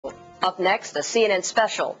Up next, a CNN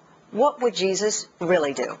special. What would Jesus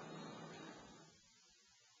really do?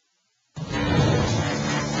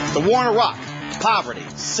 The war in Iraq, poverty,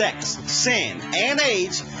 sex, sin, and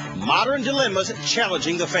age, modern dilemmas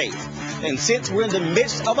challenging the faith. And since we're in the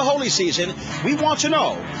midst of the holy season, we want to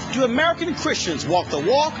know, do American Christians walk the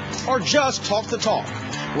walk or just talk the talk?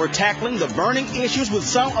 We're tackling the burning issues with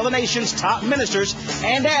some of the nation's top ministers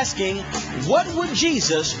and asking, what would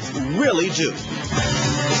Jesus really do?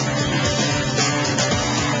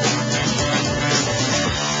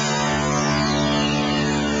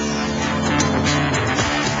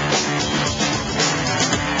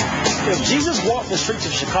 If Jesus walked the streets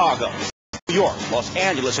of Chicago, New York, Los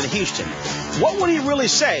Angeles, and Houston, what would he really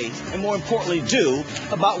say, and more importantly do,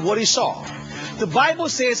 about what he saw? The Bible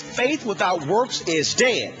says faith without works is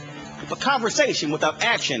dead, but conversation without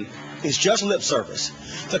action is just lip service.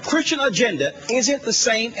 The Christian agenda isn't the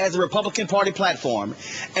same as the Republican Party platform,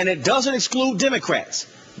 and it doesn't exclude Democrats.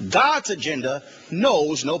 God's agenda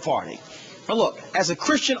knows no party. But look, as a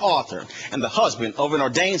Christian author and the husband of an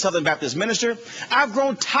ordained Southern Baptist minister, I've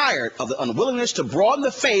grown tired of the unwillingness to broaden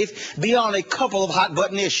the faith beyond a couple of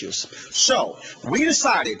hot-button issues. So, we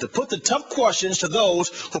decided to put the tough questions to those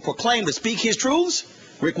who proclaim to speak his truths: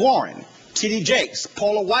 Rick Warren, T.D. Jakes,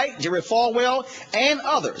 Paula White, Jerry Falwell, and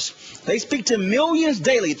others. They speak to millions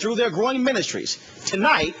daily through their growing ministries.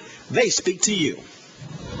 Tonight, they speak to you.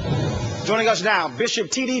 Joining us now, Bishop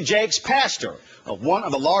T.D. Jakes, pastor of one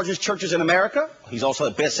of the largest churches in America. He's also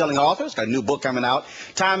a best-selling author. He's got a new book coming out.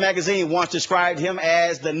 Time magazine once described him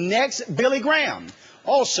as the next Billy Graham.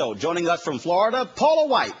 Also joining us from Florida, Paula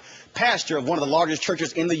White, pastor of one of the largest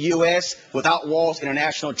churches in the U.S., Without Walls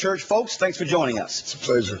International Church. Folks, thanks for joining us. It's a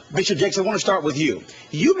pleasure. Bishop Jakes, I want to start with you.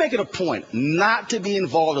 You make it a point not to be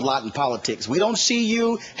involved a lot in politics. We don't see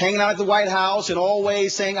you hanging out at the White House and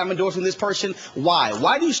always saying, I'm endorsing this person. Why?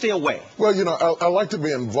 Why do you stay away? Well, you know, I like to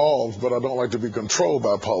be involved, but I don't like to be controlled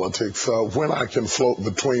by politics. When I can float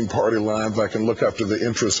between party lines, I can look after the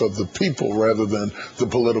interests of the people rather than the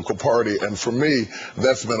political party. And for me,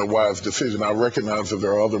 that's been a wise decision. I recognize that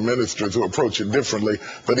there are other ministers who approach it differently,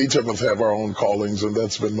 but each of us have our own callings, and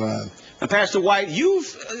that's been mine. And Pastor White,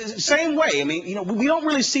 same way. I mean, you know, we don't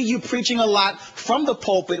really see you preaching a lot from the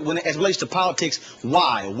pulpit when as it relates to politics.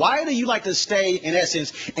 Why? Why do you like to stay, in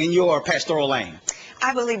essence, in your pastoral lane?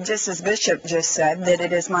 I believe, just as Bishop just said, that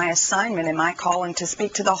it is my assignment and my calling to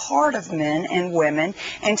speak to the heart of men and women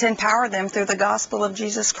and to empower them through the gospel of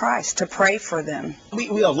Jesus Christ, to pray for them. We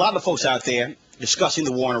have a lot of folks out there discussing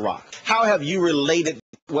the war in Iraq. How have you related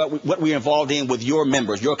what we're involved in with your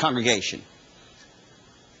members, your congregation?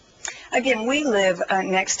 Again, we live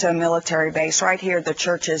next to a military base. Right here, the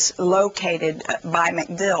church is located by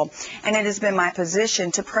MacDill, and it has been my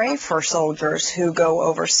position to pray for soldiers who go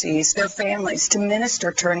overseas, their families, to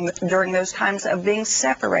minister during those times of being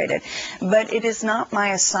separated. But it is not my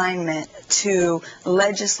assignment to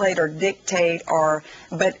legislate or dictate,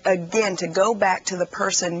 but again, to go back to the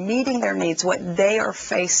person, meeting their needs, what they are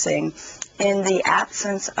facing in the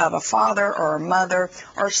absence of a father or a mother,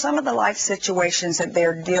 or some of the life situations that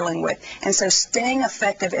they're dealing with. And so staying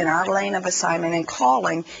effective in our lane of assignment and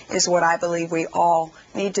calling is what I believe we all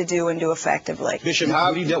need to do and do effectively. Bishop, how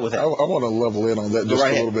have you dealt with that? I want to level in on that just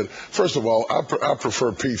a little bit. First of all, I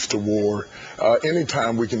prefer peace to war.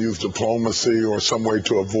 Anytime we can use diplomacy or some way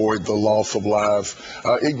to avoid the loss of lives,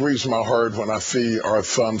 it grieves my heart when I see our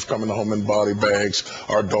sons coming home in body bags,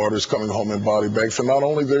 our daughters coming home in body bags, and not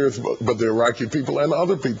only theirs, but the Iraqi people and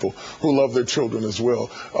other people who love their children as well.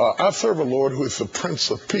 I serve a Lord who is the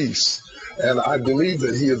Prince of Peace. And I believe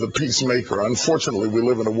that he is a peacemaker. Unfortunately, we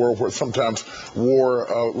live in a world where sometimes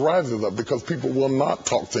war rises up because people will not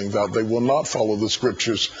talk things out. They will not follow the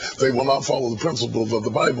scriptures. They will not follow the principles of the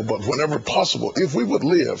Bible. But whenever possible, if we would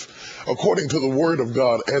live according to the word of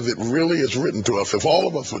God as it really is written to us, if all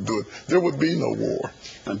of us would do it, there would be no war.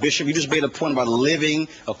 Bishop, you just made a point about living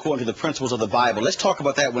according to the principles of the Bible. Let's talk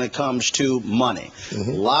about that when it comes to money.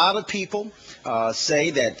 A lot of people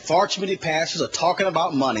say that far too many pastors are talking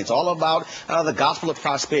about money. It's all about the gospel of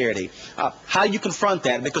prosperity. How do you confront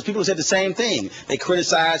that? Because people said the same thing. They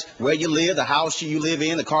criticize where you live, the house you live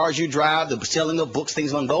in, the cars you drive, the selling of books,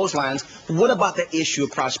 things along those lines. What about the issue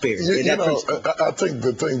of prosperity? I think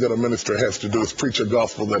the thing that a minister has to do is preach a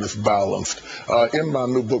gospel that is balanced. In my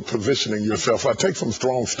new book, Positioning Yourself, I take some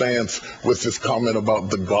strong stance with this comment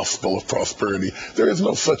about the gospel of prosperity. There is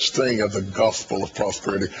no such thing as a gospel of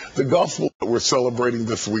prosperity. The gospel We're celebrating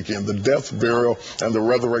this weekend the death, burial, and the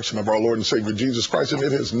resurrection of our Lord and Savior Jesus Christ, and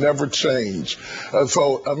it has never changed.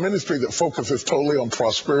 So a ministry that focuses totally on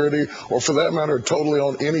prosperity, or for that matter, totally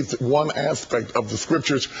on any one aspect of the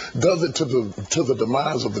scriptures, does it to the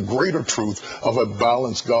demise of the greater truth of a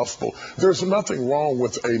balanced gospel. There's nothing wrong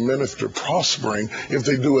with a minister prospering if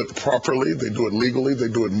they do it properly, they do it legally, they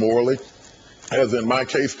do it morally. As in my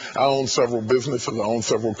case, I own several businesses, I own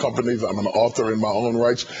several companies, I'm an author in my own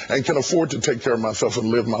rights, and can afford to take care of myself and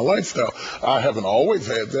live my lifestyle. I haven't always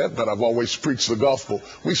had that, but I've always preached the gospel.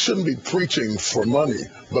 We shouldn't be preaching for money,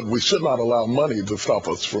 but we should not allow money to stop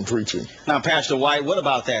us from preaching. Now, Pastor White, what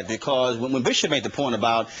about that? Because when Bishop made the point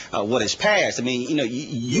about what is past, I mean, you know,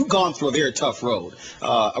 you've gone through a very tough road,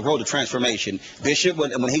 a road of transformation. Bishop,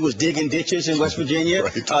 when he was digging ditches in West Virginia,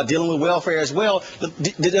 right, dealing with welfare as well,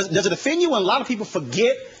 does it offend you when a lot of people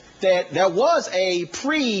forget that there was a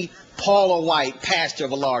pre-Paula White pastor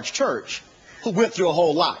of a large church who went through a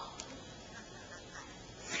whole lot?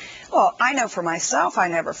 Well, I know for myself, I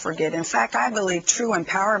never forget. In fact, I believe true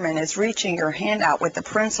empowerment is reaching your hand out with the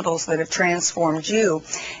principles that have transformed you,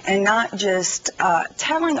 and not just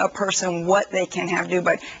telling a person what they can have to do,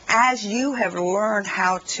 but as you have learned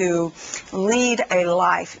how to lead a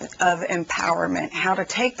life of empowerment, how to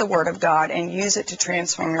take the Word of God and use it to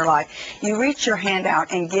transform your life, you reach your hand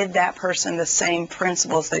out and give that person the same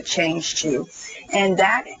principles that changed you. And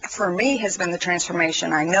that, for me, has been the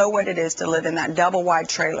transformation. I know what it is to live in that double-wide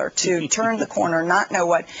trailer, to turn the corner, not know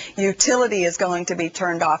what utility is going to be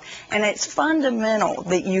turned off. And it's fundamental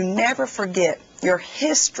that you never forget your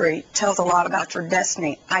history tells a lot about your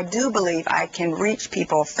destiny. I do believe I can reach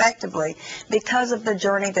people effectively because of the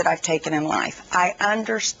journey that I've taken in life. I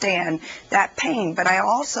understand that pain, but I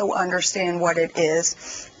also understand what it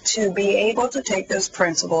is to be able to take those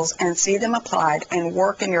principles and see them applied and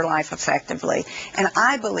work in your life effectively. And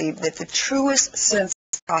I believe that the truest sense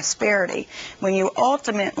of prosperity, when you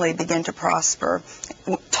ultimately begin to prosper,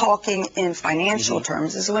 talking in financial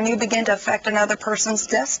terms, is when you begin to affect another person's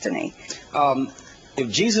destiny. If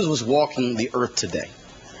Jesus was walking the earth today,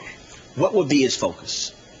 what would be his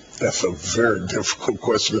focus? That's a very difficult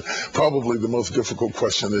question, probably the most difficult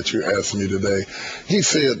question that you asked me today. He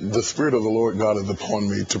said, the Spirit of the Lord God is upon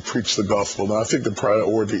me to preach the gospel. Now, I think the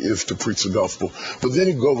priority is to preach the gospel. But then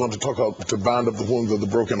he goes on to talk about to bind up the wounds of the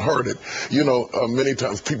brokenhearted. You know, many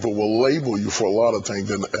times people will label you for a lot of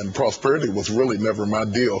things, and prosperity was really never my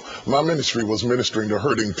deal. My ministry was ministering to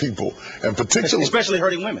hurting people, and particularly... Especially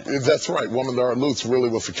hurting women. That's right. Women That Are Loose really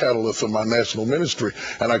was the catalyst of my national ministry.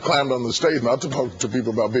 And I climbed on the stage not to talk to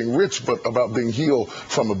people about being rich, but about being healed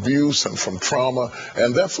from abuse and from trauma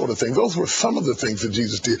and that sort of thing. Those were some of the things that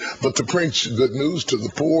Jesus did. But to preach good news to the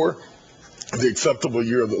poor, the acceptable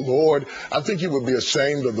year of the Lord, I think he would be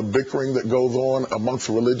ashamed of the bickering that goes on amongst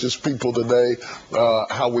religious people today,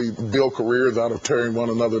 how we build careers out of tearing one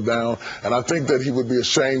another down. And I think that he would be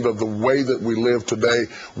ashamed of the way that we live today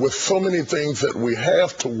with so many things that we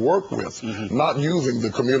have to work with, not using the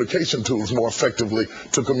communication tools more effectively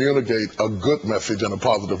to communicate a good message and a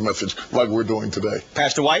positive message like we're doing today.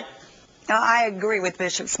 Pastor White? Now, I agree with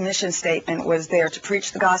Bishop's mission statement was there to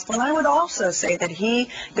preach the gospel. And I would also say that he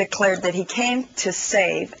declared that he came to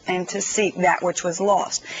save and to seek that which was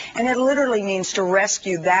lost. And it literally means to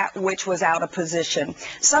rescue that which was out of position.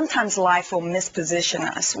 Sometimes life will misposition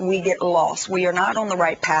us. We get lost. We are not on the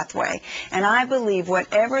right pathway. And I believe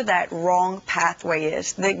whatever that wrong pathway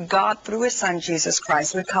is, that God, through his son, Jesus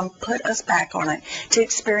Christ, would come put us back on it to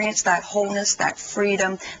experience that wholeness, that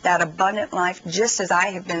freedom, that abundant life, just as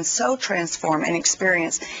I have been so transformed and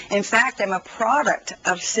experienced. In fact, I'm a product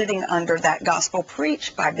of sitting under that gospel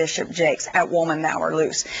preached by Bishop Jakes at Woman Thou Art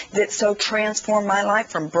Loose that so transformed my life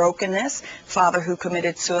from brokenness, father who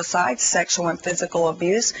committed suicide, sexual and physical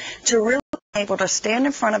abuse, to really being able to stand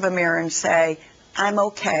in front of a mirror and say, I'm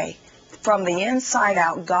okay. From the inside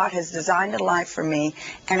out, God has designed a life for me,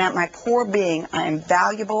 and at my core being, I am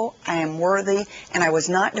valuable, I am worthy, and I was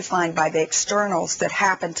not defined by the externals that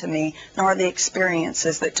happened to me, nor the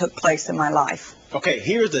experiences that took place in my life. Okay,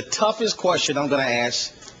 here's the toughest question I'm going to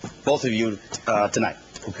ask both of you tonight.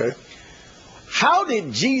 Okay. How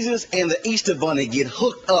did Jesus and the Easter Bunny get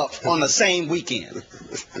hooked up on the same weekend?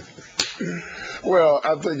 Well,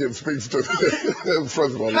 I think it speaks to,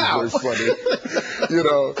 first of all, it's very funny. You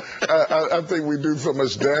know, I think we do so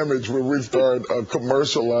much damage when we start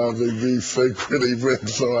commercializing these sacred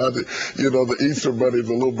events. So, the Easter Bunny is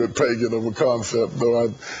a little bit pagan of a concept, though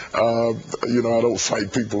I don't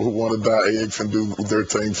fight people who want to dye eggs and do their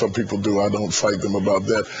thing. Some people do. I don't fight them about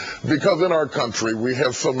that. Because in our country, we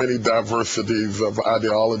have so many diversities of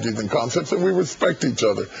ideologies and concepts, and we respect each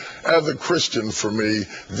other. As a Christian, for me,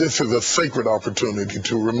 this is a sacred opportunity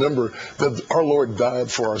to remember that our Lord died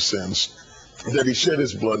for our sins, that he shed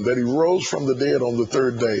his blood, that he rose from the dead on the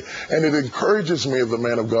third day. And it encourages me as a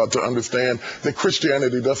man of God to understand that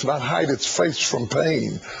Christianity does not hide its face from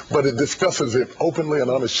pain, but it discusses it openly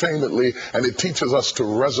and unashamedly, and it teaches us to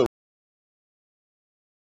resurrect